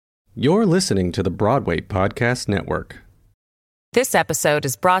You're listening to the Broadway Podcast Network. This episode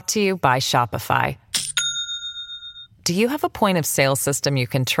is brought to you by Shopify. Do you have a point of sale system you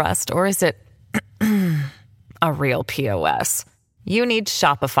can trust, or is it a real POS? You need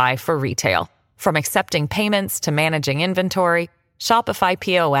Shopify for retail. From accepting payments to managing inventory, Shopify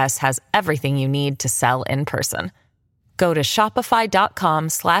POS has everything you need to sell in person. Go to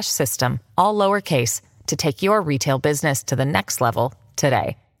shopify.com/system, all lowercase, to take your retail business to the next level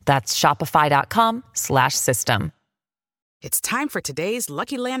today. That's shopify.com/system. It's time for today's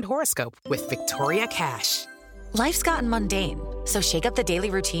Lucky Land horoscope with Victoria Cash. Life's gotten mundane, so shake up the daily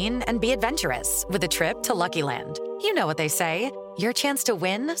routine and be adventurous with a trip to Lucky Land. You know what they say, your chance to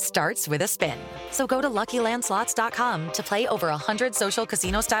win starts with a spin. So go to LuckyLandSlots.com to play over 100 social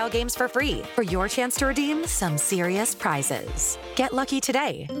casino-style games for free for your chance to redeem some serious prizes. Get lucky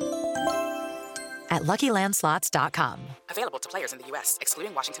today at LuckyLandSlots.com. Available to players in the U.S.,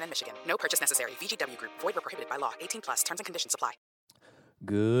 excluding Washington and Michigan. No purchase necessary. VGW Group. Void where prohibited by law. 18+. Terms and conditions apply.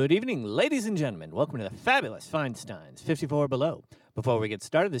 Good evening, ladies and gentlemen. Welcome to the fabulous Feinstein's 54 Below. Before we get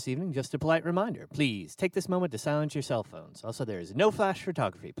started this evening, just a polite reminder. Please take this moment to silence your cell phones. Also, there is no flash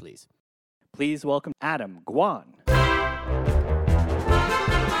photography, please. Please welcome Adam Gwon.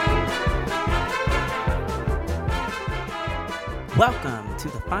 Welcome to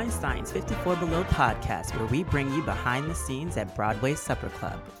the Feinstein's 54 Below podcast, where we bring you behind the scenes at Broadway's Supper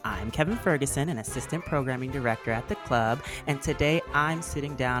Club. I'm Kevin Ferguson, an assistant programming director at the club, and today I'm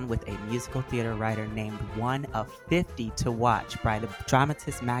sitting down with a musical theater writer named one of 50 to watch by the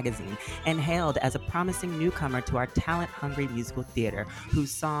Dramatist magazine and hailed as a promising newcomer to our talent-hungry musical theater,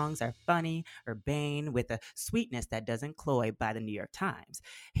 whose songs are funny, urbane, with a sweetness that doesn't cloy by the New York Times.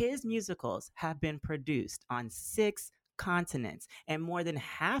 His musicals have been produced on 6 continents and more than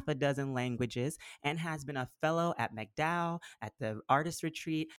half a dozen languages, and has been a fellow at MacDowell, at the Artist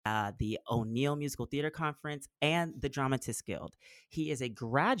Retreat, the O'Neill Musical Theater Conference, and the Dramatist Guild. He is a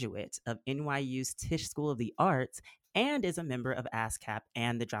graduate of NYU's Tisch School of the Arts and is a member of ASCAP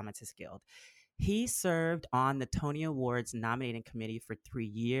and the Dramatist Guild. He served on the Tony Awards nominating committee for 3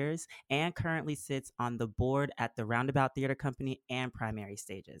 years and currently sits on the board at the Roundabout Theater Company and Primary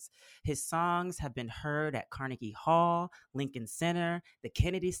Stages. His songs have been heard at Carnegie Hall, Lincoln Center, the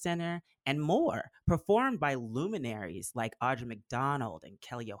Kennedy Center, and more, performed by luminaries like Audra McDonald and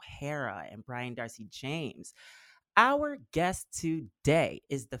Kelly O'Hara and Brian Darcy James. Our guest today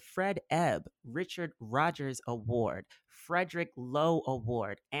is the Fred Ebb Richard Rogers Award, Frederick Lowe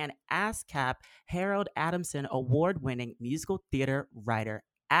Award, and ASCAP Harold Adamson Award-winning musical theater writer,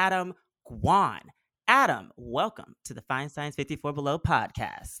 Adam Gwon. Adam, welcome to the Feinstein's 54 Below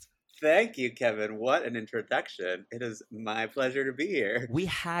podcast. Thank you, Kevin. What an introduction. It is my pleasure to be here. We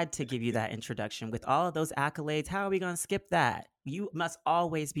had to give you that introduction. With all of those accolades, how are we going to skip that? You must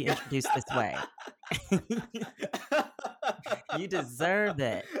always be introduced this way. You deserve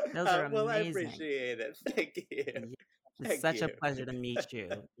it. Those are amazing. Well, I appreciate it. Thank you. It's such a pleasure to meet you.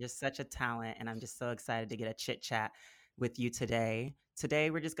 You're such a talent, and I'm just so excited to get a chit-chat with you today.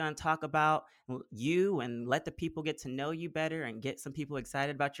 Today, we're just going to talk about you and let the people get to know you better and get some people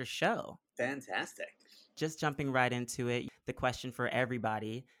excited about your show. Fantastic. Just jumping right into it, the question for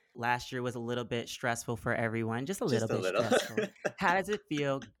everybody. Last year was a little bit stressful for everyone, just a little bit stressful. How does it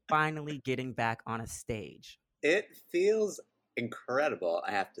feel finally getting back on a stage? It feels incredible,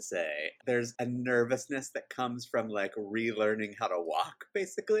 I have to say. There's a nervousness that comes from like relearning how to walk,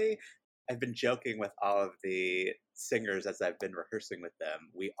 basically. I've been joking with all of the singers as I've been rehearsing with them.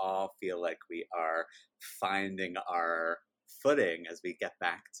 We all feel like we are finding our footing as we get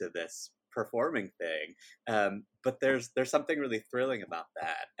back to this performing thing. But there's something really thrilling about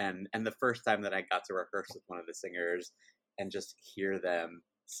that. And the first time that I got to rehearse with one of the singers and just hear them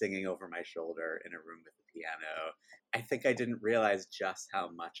singing over my shoulder in a room with the piano, I think I didn't realize just how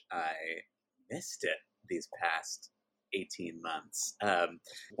much I missed it these past 18 months.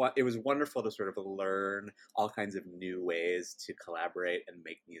 It was wonderful to sort of learn all kinds of new ways to collaborate and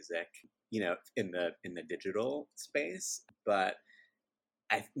make music, in the digital space. But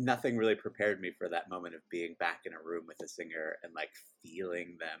nothing really prepared me for that moment of being back in a room with a singer and like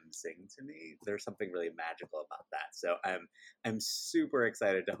feeling them sing to me. There's something really magical about that. So I'm super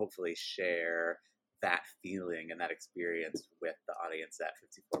excited to hopefully share that feeling and that experience with the audience at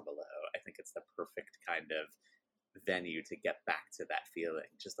 54 Below. I think it's the perfect kind of venue to get back to that feeling,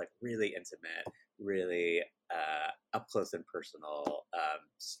 just like really intimate, really up close and personal,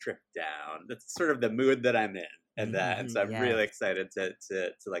 stripped down. That's sort of the mood that I'm in, and so I'm really excited to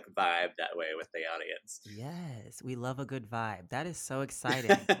like vibe that way with the audience. Yes, we love a good vibe. That is so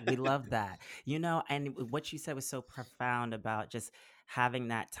exciting. We love that. And what you said was so profound about just having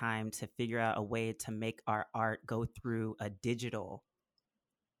that time to figure out a way to make our art go through a digital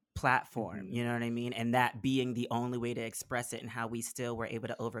platform, you know what I mean? And that being the only way to express it, and how we still were able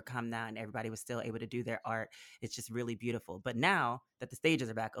to overcome that and everybody was still able to do their art. It's just really beautiful. But now that the stages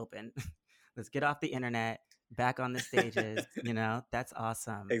are back open, let's get off the internet, back on the stages, that's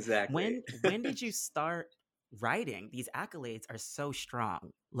awesome. Exactly. When did you start writing? These accolades are so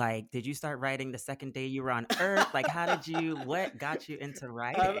strong. Like, did you start writing the second day you were on Earth? Like, what got you into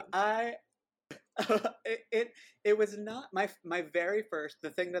writing? It was not my very first. The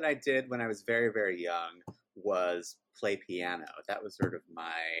thing that I did when I was very, very young was play piano. That was sort of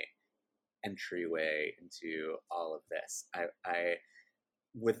my entryway into all of this.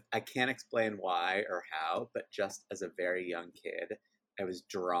 I can't explain why or how, but just as a very young kid, I was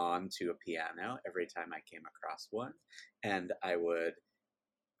drawn to a piano every time I came across one, and I would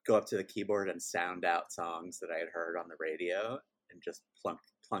go up to the keyboard and sound out songs that I had heard on the radio and just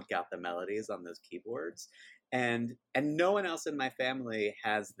plunk out the melodies on those keyboards. And no one else in my family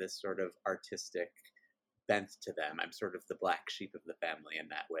has this sort of artistic bent to them. I'm sort of the black sheep of the family in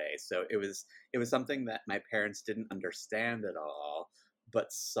that way. So it was something that my parents didn't understand at all,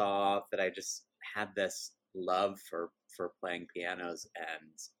 but saw that I just had this love for playing pianos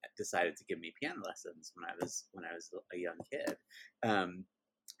and decided to give me piano lessons when I was a young kid.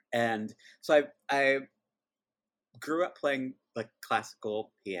 And so I grew up playing like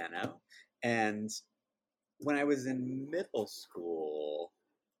classical piano, and when I was in middle school,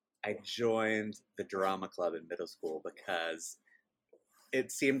 I joined the drama club in middle school because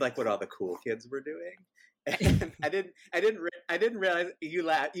it seemed like what all the cool kids were doing. And I didn't realize you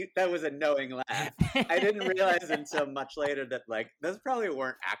laughed. That was a knowing laugh. I didn't realize until much later that like those probably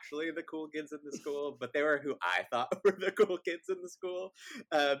weren't actually the cool kids in the school, but they were who I thought were the cool kids in the school.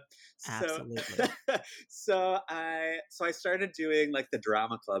 Absolutely. So I started doing like the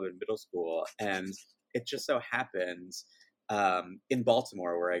drama club in middle school, and it just so happened in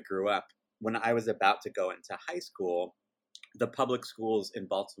Baltimore, where I grew up, when I was about to go into high school, the public schools in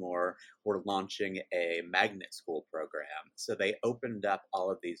Baltimore were launching a magnet school program. So they opened up all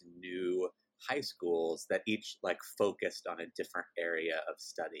of these new high schools that each like focused on a different area of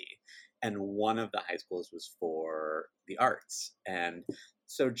study. And one of the high schools was for the arts. And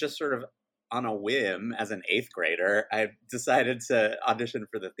so just sort of on a whim, as an 8th grader, I decided to audition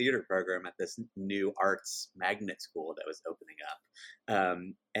for the theater program at this new arts magnet school that was opening up.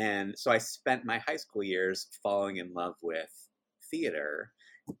 And so I spent my high school years falling in love with theater,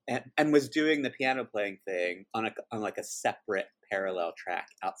 and was doing the piano playing thing on like a separate parallel track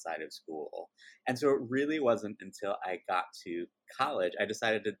outside of school. And so it really wasn't until I got to college, I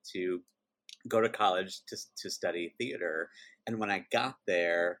decided to go to college to study theater. And when I got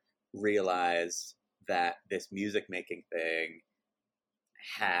there, realized that this music making thing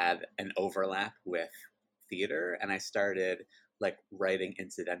had an overlap with theater, and I started like writing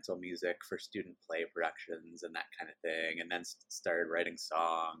incidental music for student play productions and that kind of thing, and then started writing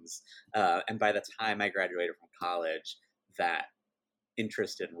songs. And by the time I graduated from college, that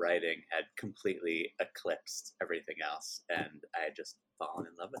interest in writing had completely eclipsed everything else, and I had just fallen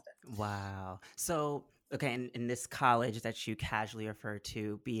in love with it. Wow. So, okay, in this college that you casually refer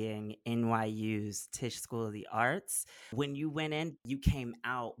to being NYU's Tisch School of the Arts, when you went in, you came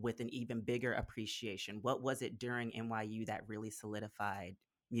out with an even bigger appreciation. What was it during NYU that really solidified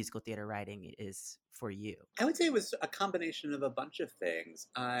musical theater writing is for you? I would say it was a combination of a bunch of things.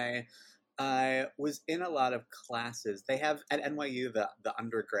 I was in a lot of classes. They have at NYU, the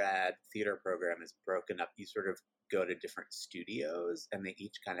undergrad theater program is broken up. You sort of go to different studios, and they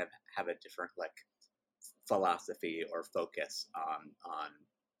each kind of have a different like philosophy or focus on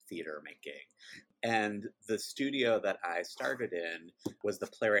theater making. And the studio that I started in was the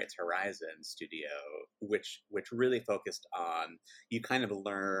Playwrights Horizon studio, which really focused on, you kind of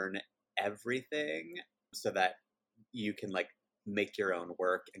learn everything so that you can like make your own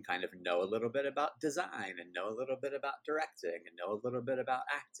work and kind of know a little bit about design and know a little bit about directing and know a little bit about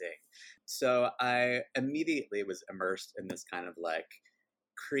acting. So I immediately was immersed in this kind of like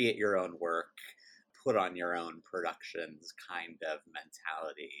create your own work, put on your own productions kind of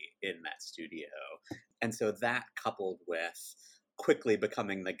mentality in that studio. And so that, coupled with quickly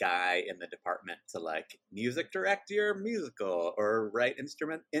becoming the guy in the department to like music direct your musical or write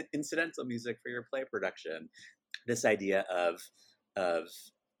incidental music for your play production, this idea of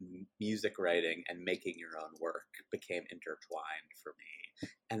music writing and making your own work became intertwined for me.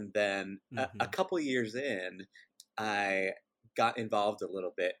 And then a couple years in, I got involved a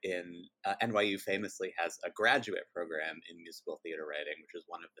little bit in NYU famously has a graduate program in musical theater writing, which is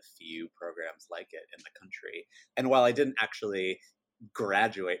one of the few programs like it in the country. And while I didn't actually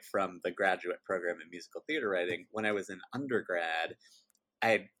graduate from the graduate program in musical theater writing. When I was in undergrad, I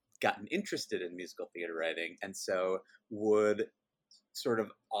had gotten interested in musical theater writing, and so would sort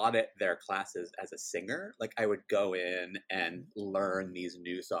of audit their classes as a singer. Like I would go in and learn these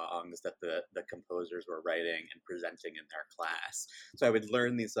new songs that the composers were writing and presenting in their class. So I would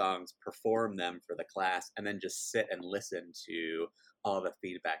learn these songs, perform them for the class, and then just sit and listen to all the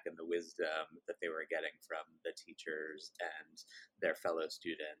feedback and the wisdom that they were getting from the teachers and their fellow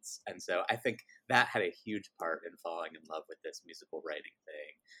students. And so I think that had a huge part in falling in love with this musical writing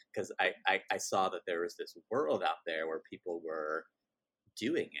thing, because I saw that there was this world out there where people were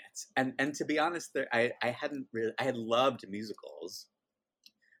doing it. And to be honest, I had loved musicals,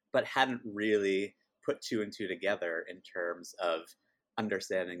 but hadn't really put two and two together in terms of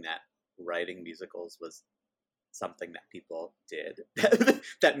understanding that writing musicals was something that people did.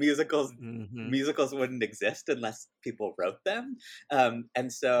 That musicals wouldn't exist unless people wrote them.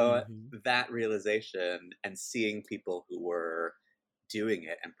 And so that realization and seeing people who were doing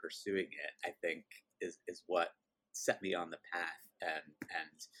it and pursuing it, I think is what set me on the path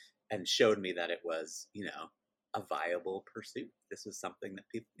and showed me that it was, you know, a viable pursuit. This was something that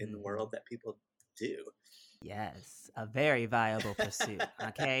people in the world that people do. Yes, a very viable pursuit.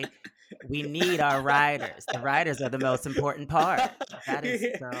 Okay. We need our writers. The writers are the most important part. That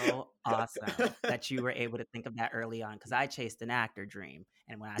is so awesome that you were able to think of that early on, because I chased an actor dream,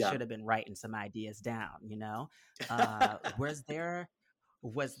 and when I should have been writing some ideas down, you know.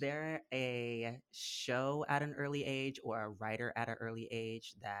 Was there a show at an early age or a writer at an early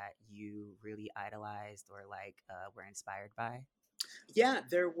age that you really idolized or were inspired by? Yeah,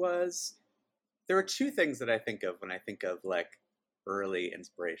 there were two things that I think of when I think of like early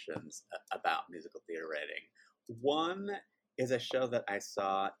inspirations about musical theater writing. One is a show that I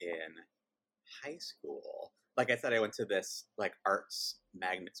saw in high school. Like I said, I went to this like arts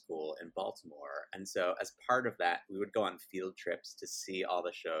magnet school in Baltimore. And so as part of that, we would go on field trips to see all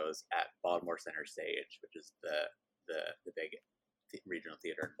the shows at Baltimore Center Stage, which is the big regional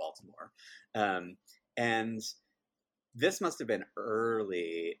theater in Baltimore. And this must have been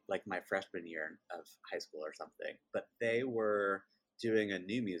early, like my freshman year of high school or something, but they were doing a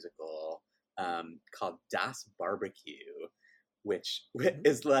new musical called Das Barbecue, which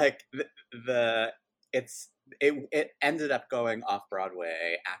is like it ended up going off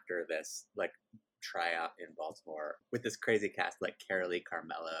Broadway after this like tryout in Baltimore with this crazy cast like Carolee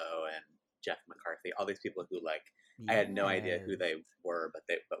Carmello and Jeff McCarthy, all these people who like I had no idea who they were, but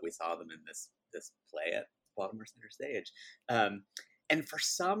we saw them in this play at Baltimore Center Stage. And for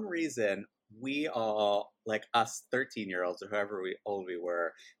some reason, we all, like us 13-year-olds or however old we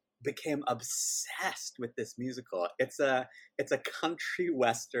were, became obsessed with this musical. It's a country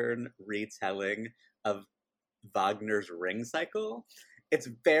western retelling of Wagner's Ring Cycle. It's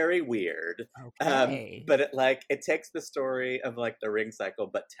very weird. Okay. But it takes the story of like the Ring Cycle,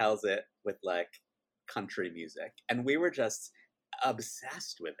 but tells it with like country music. And we were just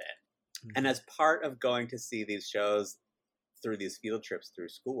obsessed with it. And as part of going to see these shows through these field trips through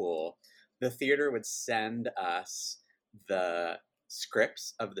school, the theater would send us the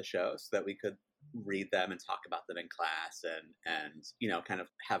scripts of the show so that we could read them and talk about them in class and you know, kind of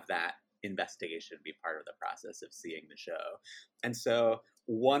have that investigation be part of the process of seeing the show. And so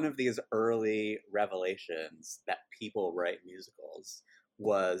one of these early revelations that people write musicals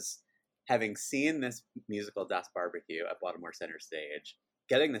was having seen this musical Das Barbecue at Baltimore Center Stage,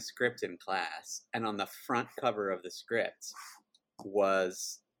 getting the script in class, and on the front cover of the script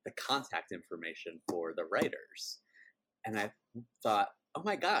was the contact information for the writers. And I thought, oh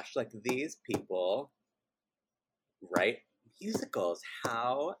my gosh, like these people write musicals.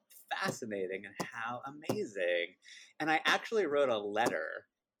 How fascinating and how amazing. And I actually wrote a letter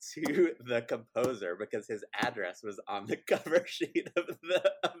to the composer because his address was on the cover sheet of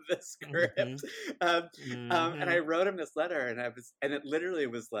the script. And I wrote him this letter, and it literally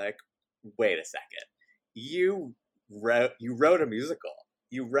was like, wait a second, you wrote a musical.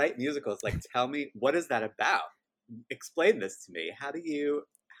 You write musicals. Like, tell me, what is that about? Explain this to me. How did you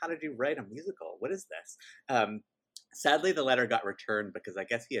write a musical? What is this? Sadly, the letter got returned because I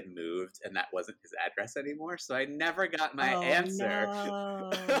guess he had moved and that wasn't his address anymore. So I never got my answer.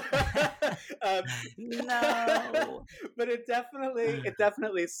 No. No. But it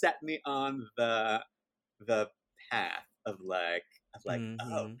definitely set me on the path of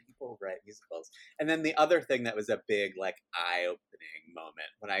oh, people write musicals. And then the other thing that was a big like eye-opening moment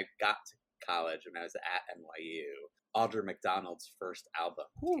when I got to college, when I was at NYU, Audra McDonald's first album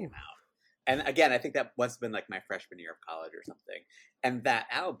came out. And again, I think that must have been like my freshman year of college or something. And that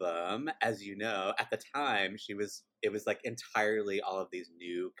album, as you know, at the time, it was like entirely all of these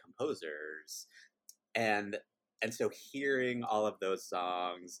new composers. And so hearing all of those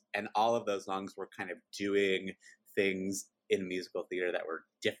songs, and all of those songs were kind of doing things in musical theater that were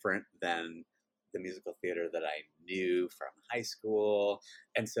different than the musical theater that I knew from high school.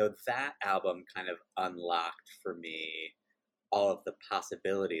 And so that album kind of unlocked for me all of the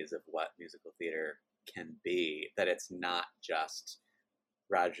possibilities of what musical theater can be, that it's not just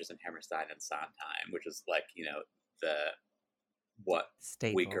Rodgers and Hammerstein and Sondheim, which is like, you know, what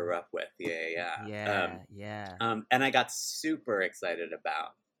Staple. we grew up with. Yeah. And I got super excited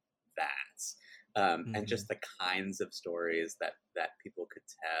about that. And just the kinds of stories that people could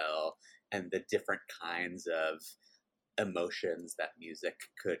tell, and the different kinds of emotions that music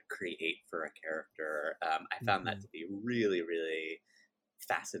could create for a character. I found that to be really, really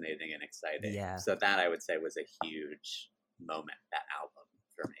fascinating and exciting. Yeah. So that, I would say, was a huge moment, that album,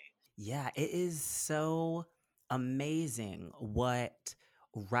 for me. Yeah, it is so amazing what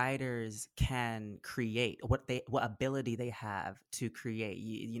writers can create, what ability they have to create.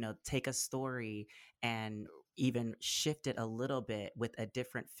 You know, take a story and even shift it a little bit with a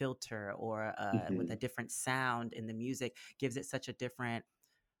different filter, or with a different sound in the music, gives it such a different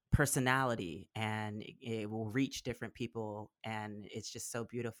personality, and it will reach different people. And it's just so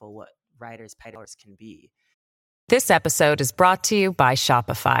beautiful what writers' powers can be. This episode is brought to you by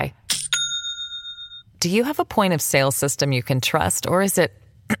Shopify. Do you have a point of sale system you can trust, or is it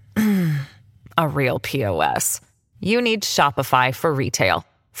a real POS? You need Shopify for retail.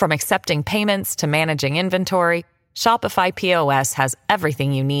 From accepting payments to managing inventory, Shopify POS has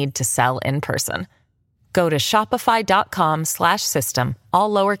everything you need to sell in person. Go to shopify.com/system, all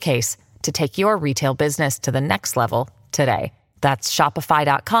lowercase, to take your retail business to the next level today. That's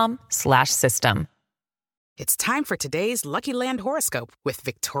shopify.com/system. It's time for today's Lucky Land horoscope with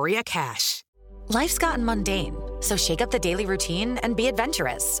Victoria Cash. Life's gotten mundane, so shake up the daily routine and be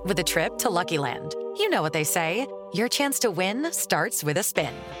adventurous with a trip to Lucky Land. You know what they say, your chance to win starts with a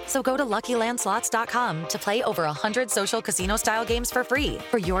spin. So go to LuckyLandSlots.com to play over 100 social casino-style games for free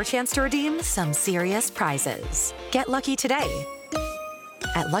for your chance to redeem some serious prizes. Get lucky today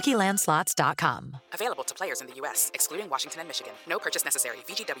at LuckyLandSlots.com. Available to players in the U.S., excluding Washington and Michigan. No purchase necessary.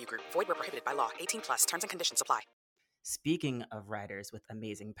 VGW Group. Void where prohibited by law. 18+. Terms and conditions apply. Speaking of writers with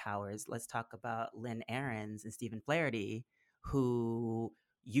amazing powers, let's talk about Lynn Ahrens and Stephen Flaherty, who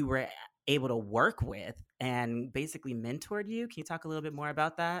you were able to work with and basically mentored you. Can you talk a little bit more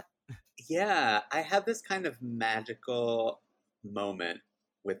about that? Yeah, I had this kind of magical moment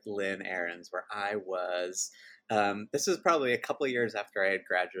with Lynn Ahrens where I was, this was probably a couple of years after I had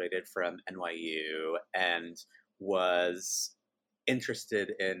graduated from NYU and was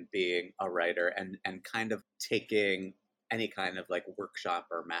interested in being a writer, and kind of taking any kind of like workshop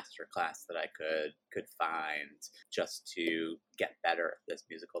or master class that I could find just to get better at this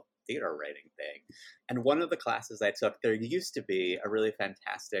musical theater writing thing. And one of the classes I took, there used to be a really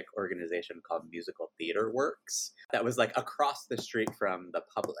fantastic organization called Musical Theater Works that was like across the street from the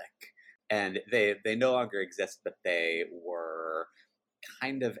Public. And they no longer exist, but they were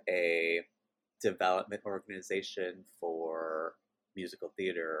kind of a development organization for musical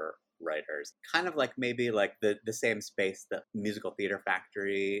theater writers, kind of like maybe like the same space that Musical Theater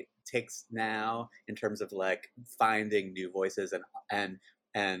Factory takes now, in terms of like finding new voices. And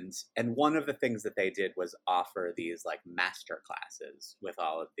one of the things that they did was offer these like master classes with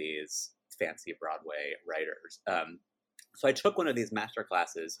all of these fancy Broadway writers. So I took one of these master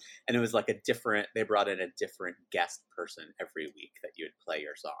classes, and it was like they brought in a different guest person every week that you would play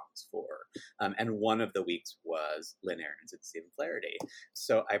your songs for. And one of the weeks was Lynn Ahrens and Stephen Flaherty.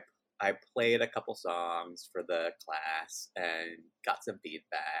 So I played a couple songs for the class and got some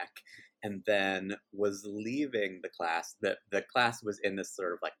feedback, and then was leaving the class. The class was in this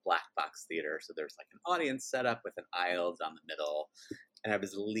sort of like black box theater. So there's like an audience set up with an aisle down the middle. And I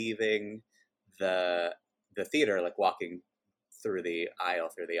was leaving the theater, like walking through the aisle,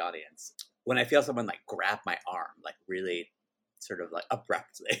 through the audience, when I feel someone like grab my arm, like really sort of like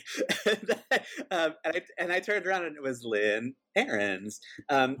abruptly. and I turned around, and it was Lynn Ahrens.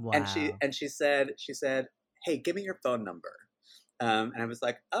 Wow. And she said, "Hey, give me your phone number." And I was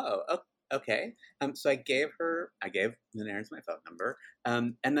like, "Oh, okay." So I gave Lynn Ahrens my phone number.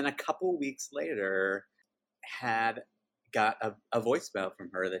 And then a couple weeks later, got a voicemail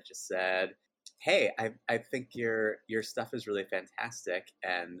from her that just said, "Hey, I think your stuff is really fantastic,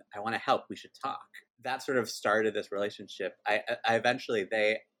 and I want to help. We should talk." That sort of started this relationship. I eventually,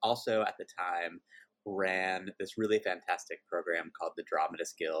 they also at the time ran this really fantastic program called the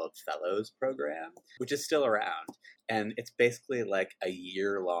Dramatist Guild Fellows Program, which is still around. And it's basically like a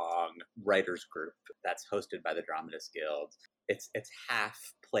year-long writers group that's hosted by the Dramatist Guild. It's half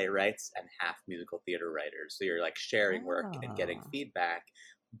playwrights and half musical theater writers. So you're like sharing work and getting feedback,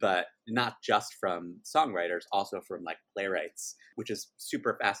 but not just from songwriters, also from like playwrights, which is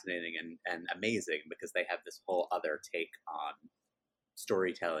super fascinating and amazing because they have this whole other take on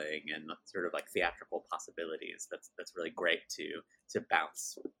storytelling and sort of like theatrical possibilities. That's really great to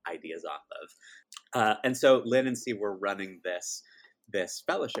bounce ideas off of. And so Lynn and Steve were running this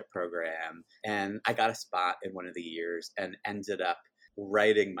fellowship program, and I got a spot in one of the years and ended up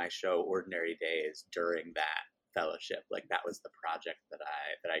writing my show Ordinary Days during that fellowship. Like that was the project that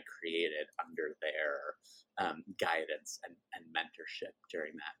I created under their guidance and mentorship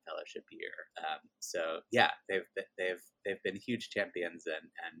during that fellowship year. So yeah, they've been huge champions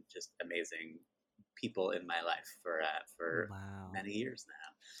and just amazing people in my life for many years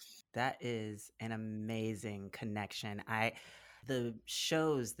now. That is an amazing connection. The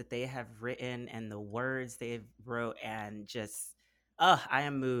shows that they have written and the words they've wrote, and just I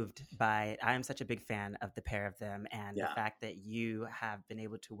am moved by it. I am such a big fan of the pair of them, and the fact that you have been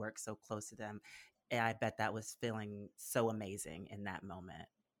able to work so close to them, I bet that was feeling so amazing in that moment.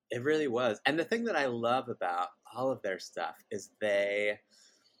 It really was. And the thing that I love about all of their stuff is the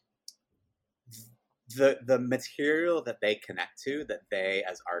material that they connect to, that they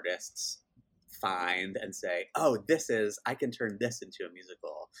as artists find and say, oh, I can turn this into a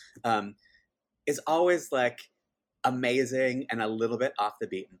musical, is always like amazing and a little bit off the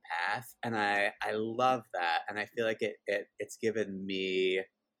beaten path. And I love that. And I feel like it's given me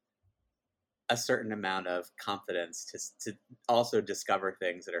a certain amount of confidence to also discover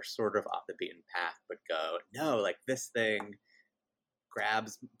things that are sort of off the beaten path, but go, no, like this thing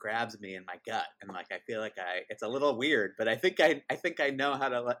grabs me in my gut, and like I feel like it's a little weird, but I think I know how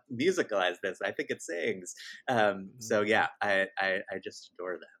to musicalize this. I think it sings. So yeah, I just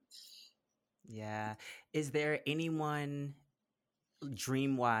adore them. Yeah. Is there anyone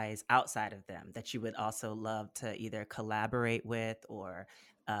dream-wise outside of them that you would also love to either collaborate with or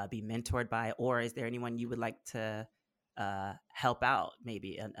be mentored by, or is there anyone you would like to help out,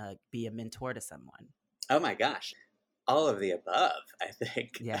 maybe be a mentor to someone? Oh my gosh, all of the above, I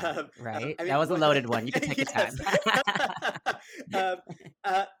think. Yeah, right. I mean, that was a loaded one. You can take your time.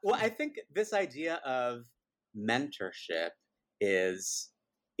 Well, I think this idea of mentorship is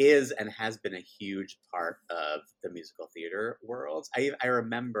and has been a huge part of the musical theater world. I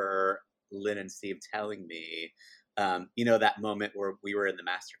remember Lynn and Steve telling me, that moment where we were in the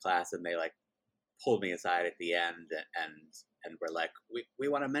master class and they like pulled me aside at the end and were like, we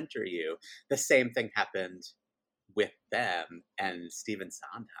want to mentor you. The same thing happened with them and Stephen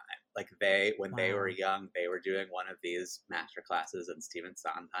Sondheim. Like when they were young, they were doing one of these master classes, and Stephen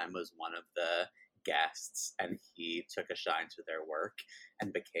Sondheim was one of the guests, and he took a shine to their work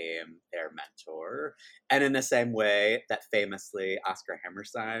and became their mentor. And in the same way that famously Oscar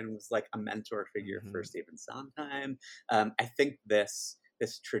Hammerstein was like a mentor figure for Stephen Sondheim, I think this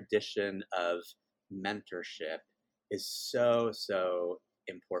tradition of mentorship is so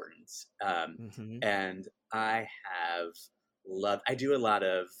important. And I I do a lot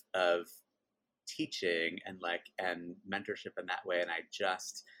of teaching and mentorship in that way, and I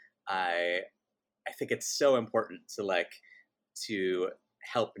think it's so important to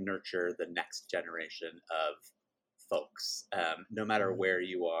help nurture the next generation of folks, no matter where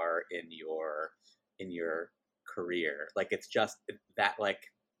you are in your career. Like it's just that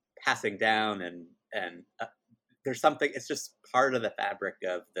passing down and there's something, it's just part of the fabric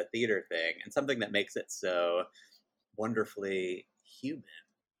of the theater thing, and something that makes it so wonderfully human.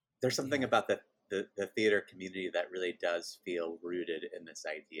 There's something about the theater community that really does feel rooted in this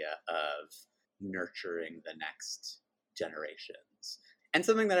idea of nurturing the next generations. And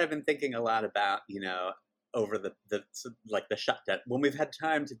something that I've been thinking a lot about, over the shutdown, when we've had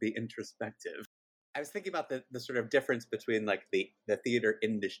time to be introspective, I was thinking about the sort of difference between the theater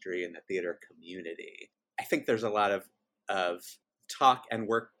industry and the theater community. I think there's a lot of talk and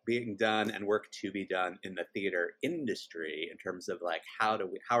work being done and work to be done in the theater industry in terms of how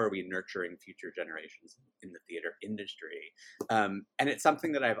are we nurturing future generations in the theater industry, and it's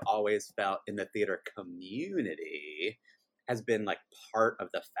something that I've always felt in the theater community has been part of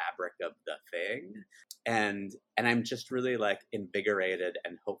the fabric of the thing, and I'm just really invigorated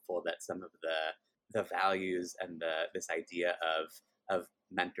and hopeful that some of the values and this idea of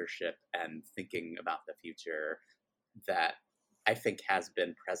mentorship and thinking about the future that I think has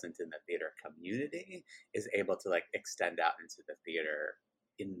been present in the theater community is able to extend out into the theater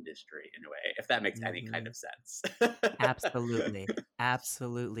industry in a way, if that makes any kind of sense. Absolutely.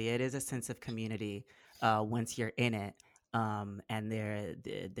 Absolutely. It is a sense of community once you're in it. And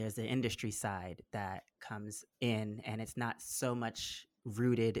there's the industry side that comes in, and it's not so much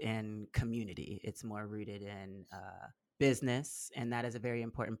rooted in community. It's more rooted in business. And that is a very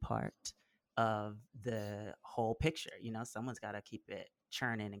important part of the whole picture. You know, someone's got to keep it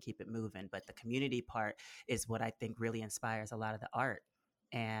churning and keep it moving. But the community part is what I think really inspires a lot of the art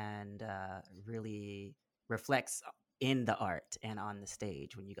and really reflects in the art and on the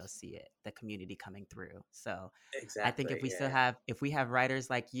stage when you go see it, the community coming through. So I think Exactly. if we still have, if we have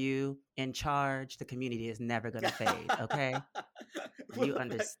writers like you in charge, the community is never going to fade. Okay. You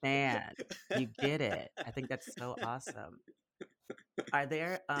understand, you get it. I think that's so awesome. Are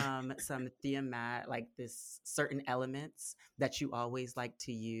there some thematic, like this certain elements that you always like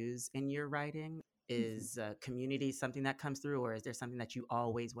to use in your writing? Is community something that comes through, or is there something that you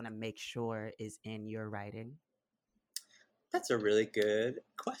always want to make sure is in your writing? That's a really good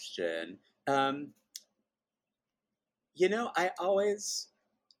question. The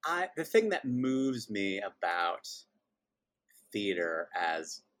thing that moves me about theater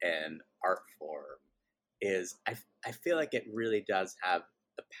as an art form is I feel like it really does have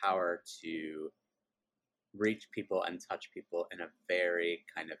the power to reach people and touch people in a very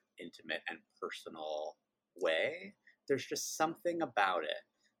kind of intimate and personal way. There's just something about it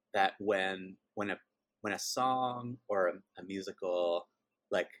that when a song or a musical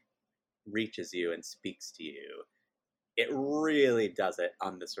like reaches you and speaks to you, it really does it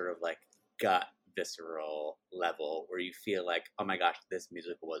on the sort of like gut visceral level where you feel like, oh my gosh, this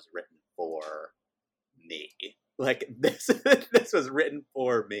musical was written for me. Like this was written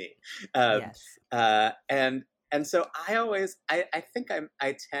for me. Yes. And so I think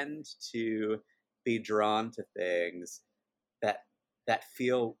I tend to be drawn to things that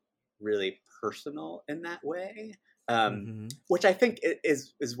feel really personal in that way, which I think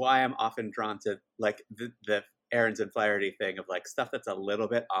is why I'm often drawn to like the Ahrens and Flaherty thing of like stuff that's a little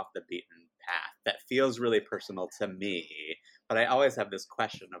bit off the beaten path that feels really personal to me. But I always have this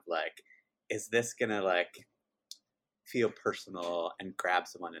question of like, is this gonna like feel personal and grab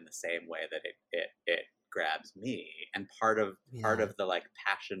someone in the same way that it grabs me? And part of the like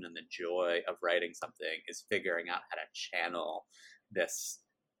passion and the joy of writing something is figuring out how to channel this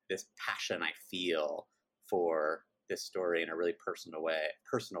passion I feel for this story in a really personal way,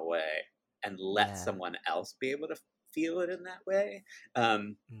 and let someone else be able to feel it in that way.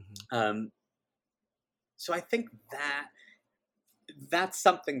 So I think that's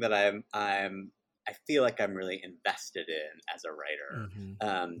something that I feel like I'm really invested in as a writer.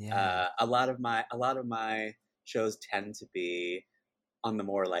 A lot of my shows tend to be on the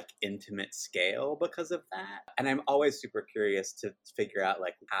more like intimate scale because of that, and I'm always super curious to figure out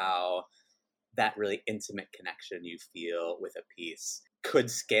like how that really intimate connection you feel with a piece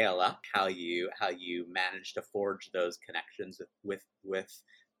could scale up, how you manage to forge those connections with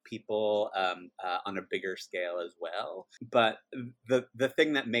people on a bigger scale as well. But the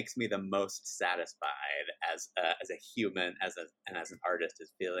thing that makes me the most satisfied as a human, and as an artist,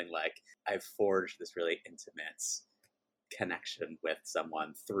 is feeling like I've forged this really intimate connection with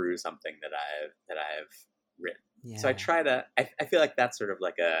someone through something that I've written. So I try to. I feel like that's sort of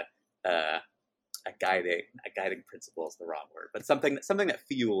like a guiding principle is the wrong word, but something that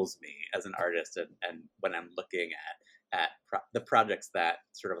fuels me as an artist, and when I'm looking at the projects that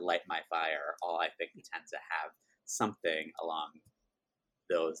sort of light my fire, all I think tend to have something along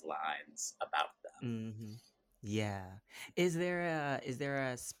those lines about them. Yeah. Is there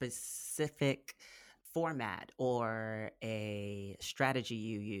a specific format or a strategy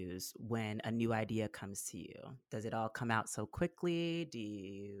you use when a new idea comes to you? Does it all come out so quickly? Do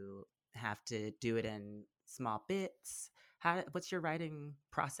you have to do it in small bits? What's your writing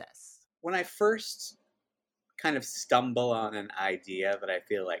process? When I first kind of stumble on an idea that I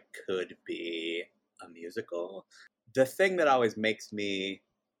feel like could be a musical, the thing that always makes me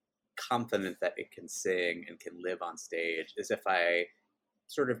confident that it can sing and can live on stage is if I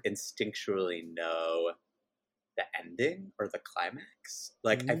sort of instinctually know the ending or the climax.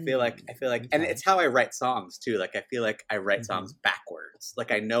 Like I feel like and it's how I write songs too. Like I feel like I write songs backwards.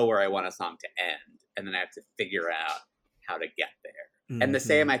 Like I know where I want a song to end, and then I have to figure out how to get there. And the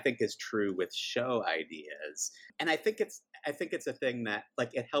same I think is true with show ideas. And I think it's a thing that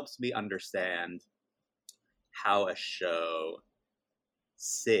like it helps me understand how a show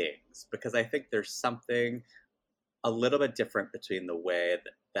sings, because I think there's something a little bit different between the way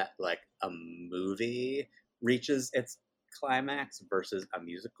that like a movie reaches its climax versus a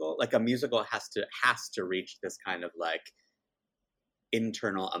musical. Like a musical has to reach this kind of like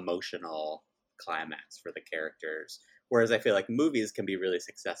internal emotional climax for the characters. Whereas I feel like movies can be really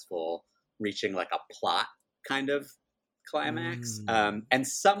successful reaching like a plot kind of climax. And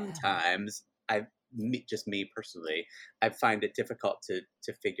sometimes just me personally, I find it difficult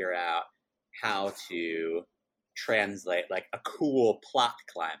to figure out how to translate like a cool plot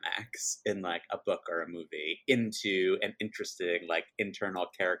climax in like a book or a movie into an interesting like internal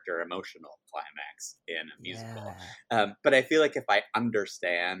character emotional climax in a musical. But I feel like if I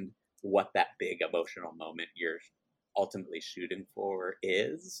understand what that big emotional moment you're ultimately shooting for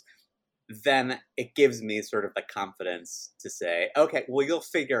is, then it gives me sort of the confidence to say, okay, well, you'll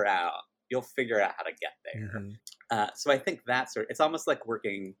figure out how to get there. So I think it's almost like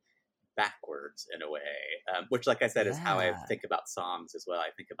working backwards in a way, which, like I said, is how I think about songs as well. I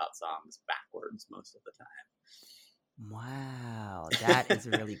think about songs backwards most of the time. Wow, that is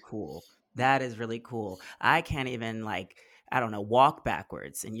really cool. That is really cool. I can't even I don't know, walk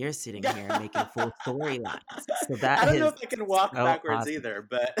backwards, and you're sitting here making full storylines. So I that don't know is if I can walk so backwards awesome. either,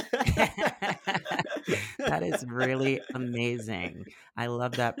 but That is really amazing. I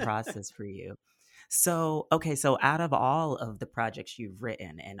love that process for you. So, okay, so out of all of the projects you've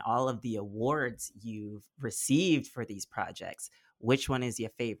written and all of the awards you've received for these projects, which one is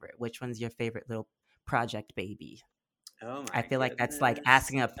your favorite? Which one's your favorite little project baby? Oh I my feel like that's like goodness.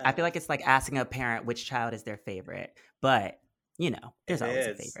 asking I feel like it's like asking a parent which child is their favorite. But, there's It always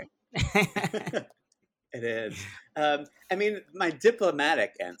a is. favorite. It is. I mean, my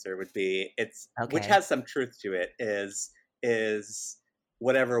diplomatic answer would be which Okay. has some truth to it, is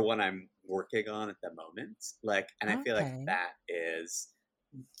whatever one I'm working on at the moment. Like, and I feel like Okay. that is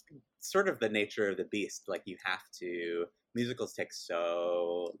sort of the nature of the beast. Like, musicals take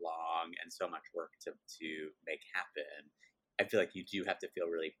so long and so much work to make happen. I feel like you do have to feel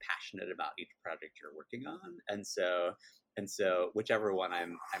really passionate about each project you're working on, and so whichever one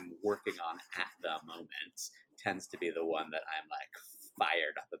I'm working on at the moment tends to be the one that I'm like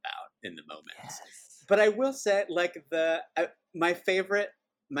fired up about in the moment. Yes. But I will say, like my favorite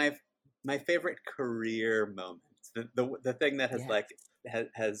my favorite career moment, the thing that has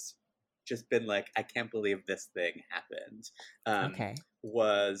has just been like, I can't believe this thing happened, Okay.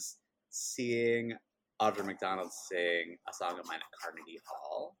 was seeing Audra McDonald sing a song of mine at Carnegie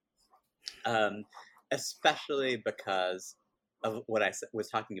Hall, especially because of what I was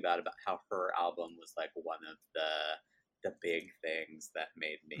talking about how her album was like one of the big things that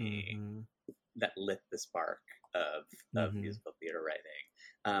made me that lit the spark of musical theater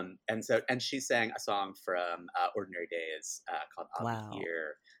writing. And she sang a song from Ordinary Days called "I'll Be Wow.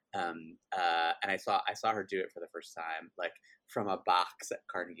 Here." And I saw her do it for the first time, like from a box at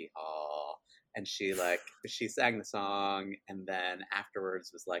Carnegie Hall, and she sang the song, and then afterwards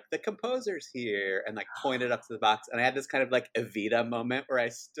was like, the composer's here, and like pointed up to the box, and I had this kind of like Evita moment where I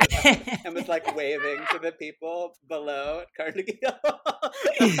stood up and was like waving to the people below at Carnegie Hall.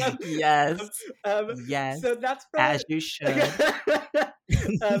 Yes. Yes. So that's As you should.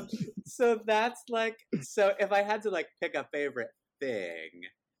 so that's like, so if I had to like pick a favorite thing,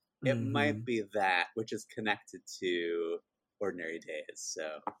 it might be that, which is connected to Ordinary Days.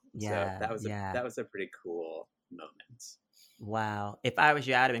 So that was a pretty cool moment. Wow. If I was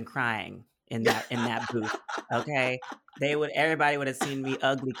you, I'd have been crying in that booth. Okay. Everybody would have seen me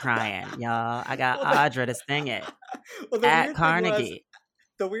ugly crying, y'all. I got Audra to sing it at Carnegie.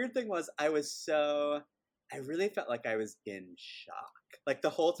 The weird thing was I really felt like I was in shock. Like the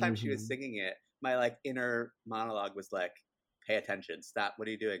whole time she was singing it, my like inner monologue was like, pay attention, stop, what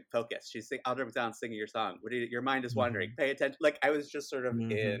are you doing, focus, Audra McDonald singing your song, your mind is wandering, pay attention. Like I was just sort of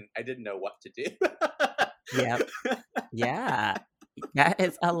I didn't know what to do. Yep. Yeah. That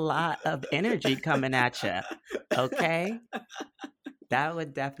is a lot of energy coming at you. Okay. That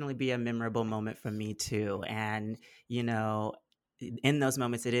would definitely be a memorable moment for me too. And, in those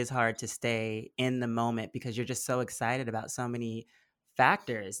moments, it is hard to stay in the moment because you're just so excited about so many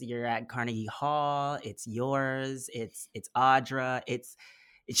factors. You're at Carnegie Hall. It's yours. It's Audra.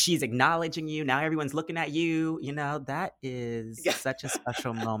 She's acknowledging you. Now everyone's looking at you. That is such a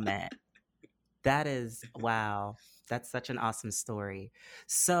special moment. That is, wow. That's such an awesome story.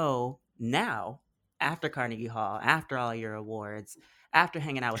 So now, after Carnegie Hall, after all your awards, after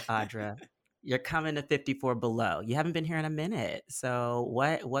hanging out with Audra, you're coming to 54 Below. You haven't been here in a minute. So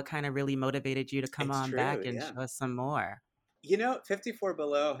what kind of really motivated you to come It's on true, back and yeah. show us some more? 54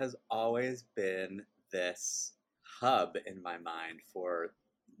 Below has always been this hub in my mind for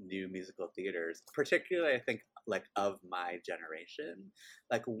new musical theaters, particularly I think like of my generation.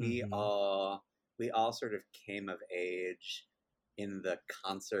 Like we all sort of came of age in the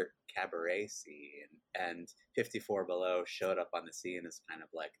concert cabaret scene, and 54 Below showed up on the scene as kind of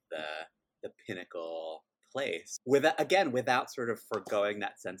like the pinnacle place, without sort of foregoing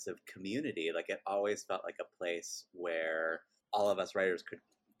that sense of community. Like, it always felt like a place where all of us writers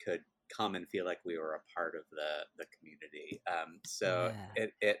could come and feel like we were a part of the community. So Yeah.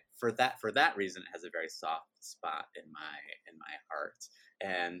 it for that reason, it has a very soft spot in my heart.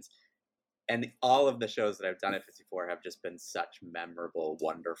 And all of the shows that I've done at 54 have just been such memorable,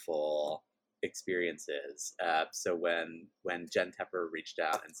 wonderful experiences. So when Jen Tepper reached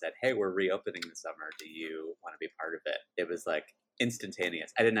out and said, "Hey, we're reopening this summer. Do you want to be part of it?" It was like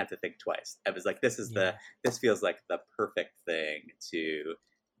instantaneous. I didn't have to think twice. I was like, this feels like the perfect thing to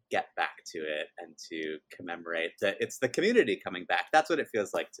get back to it and to commemorate that it's the community coming back. That's what it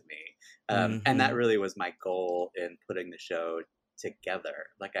feels like to me. And that really was my goal in putting the show together.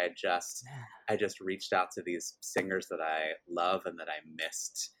 Like, I just reached out to these singers that I love and that I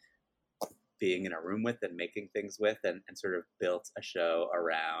missed being in a room with and making things with, and sort of built a show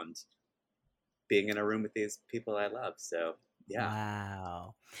around being in a room with these people I love. So yeah.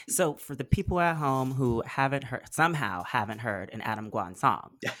 Wow. So for the people at home who somehow haven't heard an Adam Gwon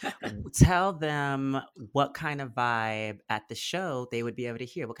song, tell them what kind of vibe at the show they would be able to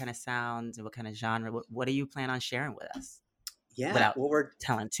hear. What kind of sounds and what kind of genre? What do you plan on sharing with us? Yeah, Without well, we're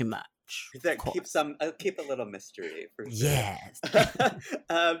telling too much. Keep a little mystery for sure. Yes.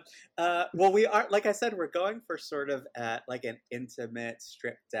 Well, we are, like I said, we're going for sort of like an intimate,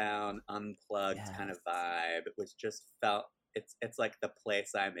 stripped down, unplugged kind of vibe, which just felt it's like the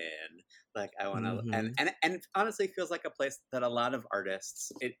place I'm in. Like, I want to, and honestly feels like a place that a lot of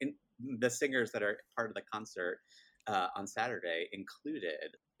artists, the singers that are part of the concert on Saturday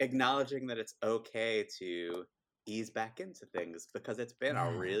included, acknowledging that it's okay to ease back into things, because it's been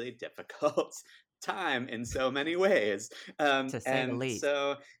a really difficult time in so many ways. To say the least.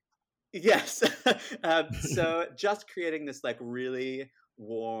 So, yes. So just creating this like really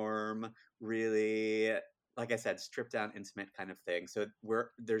warm, really, like I said, stripped down, intimate kind of thing. So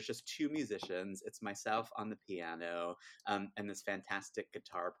there's just two musicians. It's myself on the piano, and this fantastic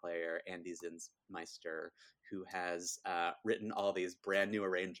guitar player, Andy Zinsmeister, who has written all these brand new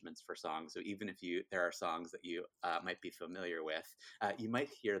arrangements for songs. So even if there are songs that you might be familiar with, you might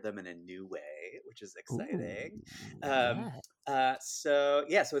hear them in a new way, which is exciting. So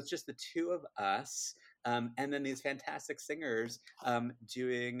it's just the two of us. And then these fantastic singers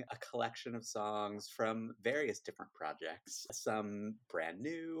doing a collection of songs from various different projects, some brand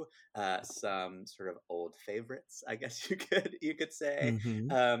new, some sort of old favorites, I guess you could say.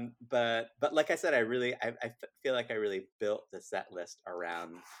 But like I said, I feel like I really built the set list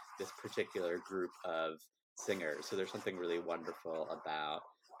around this particular group of singers. So there's something really wonderful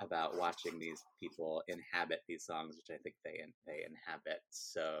about watching these people inhabit these songs, which I think they inhabit.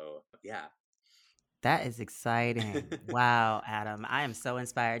 So yeah. That is exciting. Wow, Adam. I am so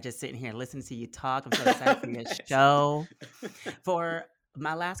inspired just sitting here listening to you talk. I'm so excited for your show. For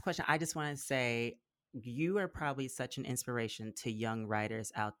my last question, I just want to say you are probably such an inspiration to young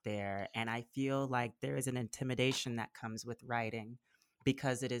writers out there. And I feel like there is an intimidation that comes with writing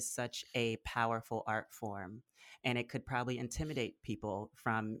because it is such a powerful art form. And it could probably intimidate people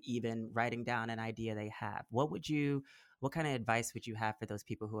from even writing down an idea they have. What kind of advice would you have for those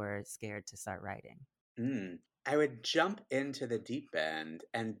people who are scared to start writing? I would jump into the deep end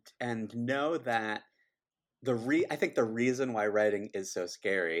and know that I think the reason why writing is so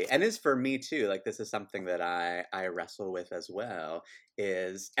scary, and is for me too, like this is something that I wrestle with as well,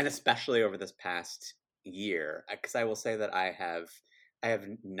 and especially over this past year, because I will say that I have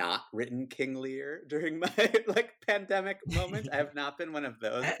not written King Lear during my like pandemic moment. I have not been one of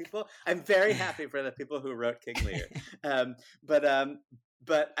those people. I'm very happy for the people who wrote King Lear.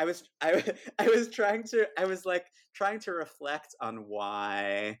 But I was trying to reflect on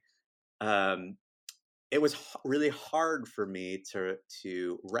why it was really hard for me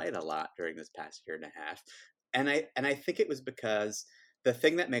to write a lot during this past year and a half. And I think it was because the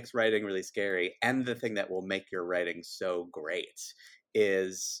thing that makes writing really scary, and the thing that will make your writing so great,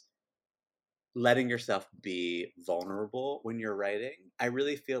 is letting yourself be vulnerable when you're writing. I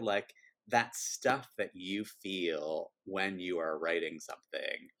really feel like that stuff that you feel when you are writing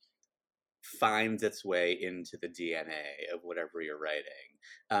something finds its way into the DNA of whatever you're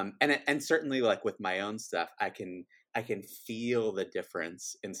writing. And certainly, like with my own stuff, I can feel the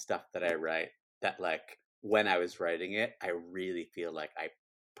difference in stuff that I write, that like when I was writing it, I really feel like I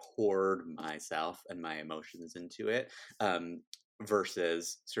poured myself and my emotions into it,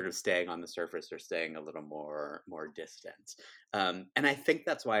 versus sort of staying on the surface or staying a little more distant. And I think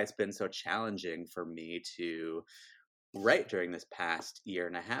that's why it's been so challenging for me to write during this past year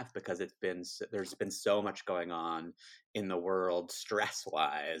and a half, because there's been so much going on in the world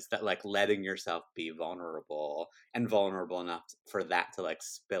stress-wise, that like letting yourself be vulnerable enough for that to like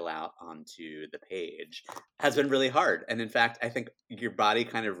spill out onto the page has been really hard. And in fact, I think your body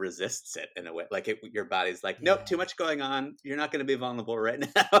kind of resists it in a way. Like your body's like, nope, too much going on. You're not going to be vulnerable right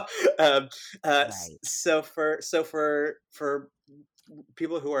now. Right. So for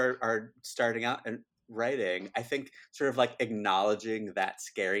people who are starting out and writing, I think sort of like acknowledging that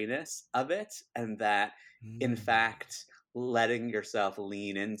scariness of it, and that in fact letting yourself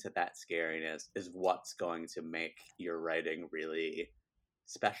lean into that scariness is what's going to make your writing really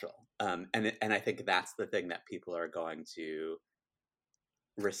special. And I think that's the thing that people are going to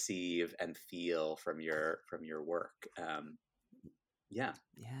receive and feel from your work. Yeah.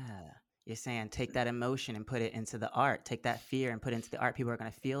 You're saying take that emotion and put it into the art. Take that fear and put it into the art. People are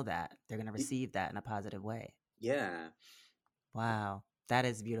going to feel that. They're going to receive that in a positive way. Yeah. Wow. That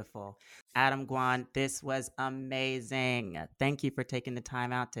is beautiful. Adam, Gwon, this was amazing. Thank you for taking the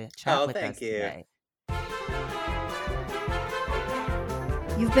time out to chat with us today.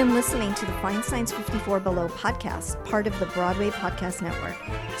 You've been listening to the Feinstein's 54 Below podcast, part of the Broadway Podcast Network.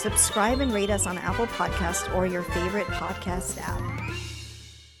 Subscribe and rate us on Apple Podcasts or your favorite podcast app.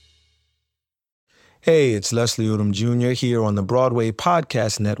 Hey, it's Leslie Odom Jr. here on the Broadway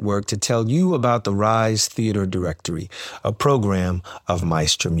Podcast Network to tell you about the Rise Theater Directory, a program of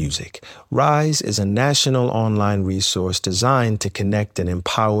Maestro Music. Rise is a national online resource designed to connect and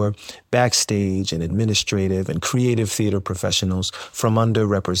empower backstage and administrative and creative theater professionals from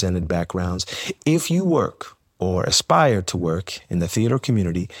underrepresented backgrounds. If you work or aspire to work in the theater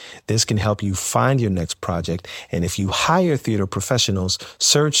community, this can help you find your next project. And if you hire theater professionals,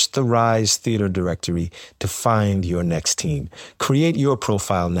 search the Rise Theater Directory to find your next team. Create your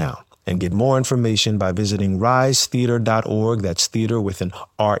profile now and get more information by visiting risetheater.org. That's theater with an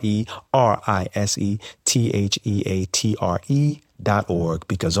RERISETHEATRE.org,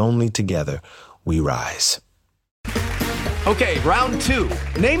 because only together we rise. Okay, round two.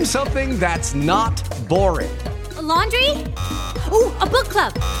 Name something that's not boring. A laundry? Ooh, a book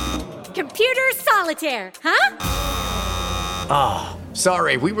club. Computer solitaire, huh? Ah,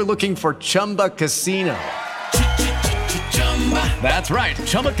 sorry, we were looking for Chumba Casino. That's right,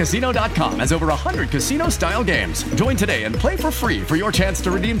 ChumbaCasino.com has over 100 casino-style games. Join today and play for free for your chance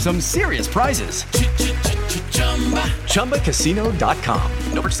to redeem some serious prizes. ChumbaCasino.com.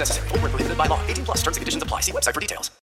 No purchase necessary. Void where prohibited by law. 18+ terms and conditions apply. See website for details.